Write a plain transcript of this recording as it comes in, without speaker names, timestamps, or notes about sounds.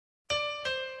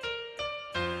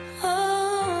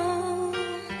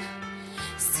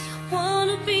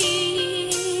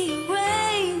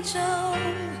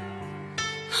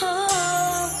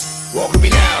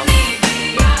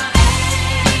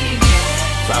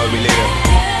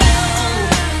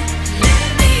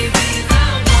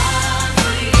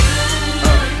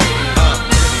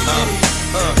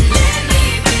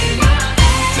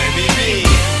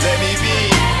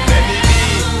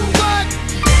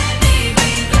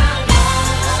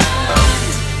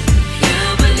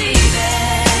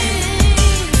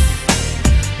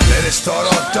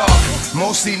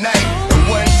mostly night. And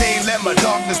one day let my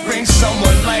darkness bring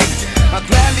someone light. I'll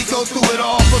gladly go through it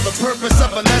all for the purpose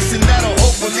of a lesson that'll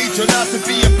hopefully turn out to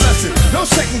be a blessing. No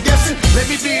second guessing,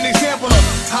 let me be an example of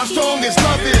how strong his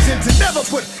love is, and to never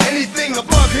put anything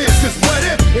above his. Cause what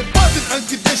if it wasn't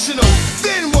unconditional?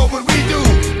 Then what would we do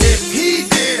if he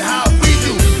did how we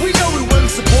do? We know we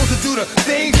wasn't supposed to do the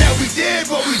things that we did,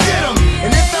 but we did them.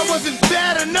 And if that wasn't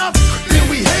bad enough, then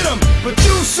we hit him. But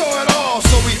you saw it all,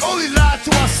 so we only lied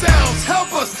to ourselves.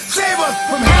 Help us, save us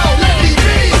from hell, let me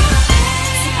be.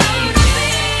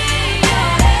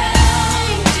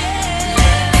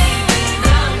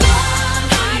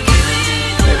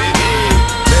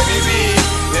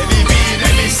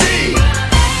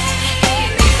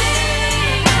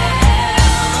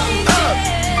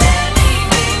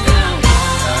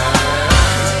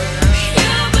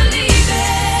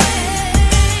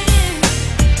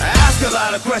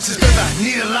 Questions, cause I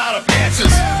need a lot of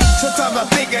answers. Sometimes I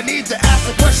think I need to ask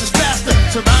the questions faster,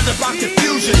 surrounded by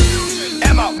confusion.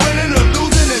 Am I winning or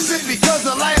losing? Is it because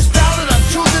the lifestyle that I'm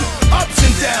choosing? Ups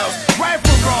and downs, right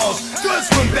from wrongs,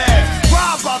 goods from bad.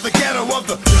 Robbed by the ghetto of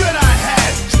the good I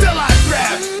had. Still I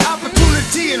grabbed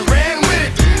opportunity and ran with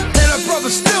it. And a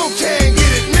brother still can't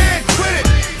get it, man, quit it.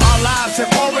 Our lives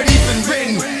have already been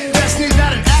written. Destiny's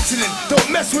not an accident. Don't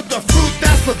mess with the fruit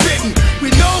that's forbidden.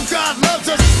 We know God loves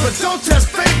us, but don't test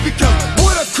fate, because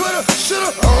woulda, coulda, shoulda,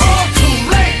 are all too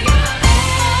late.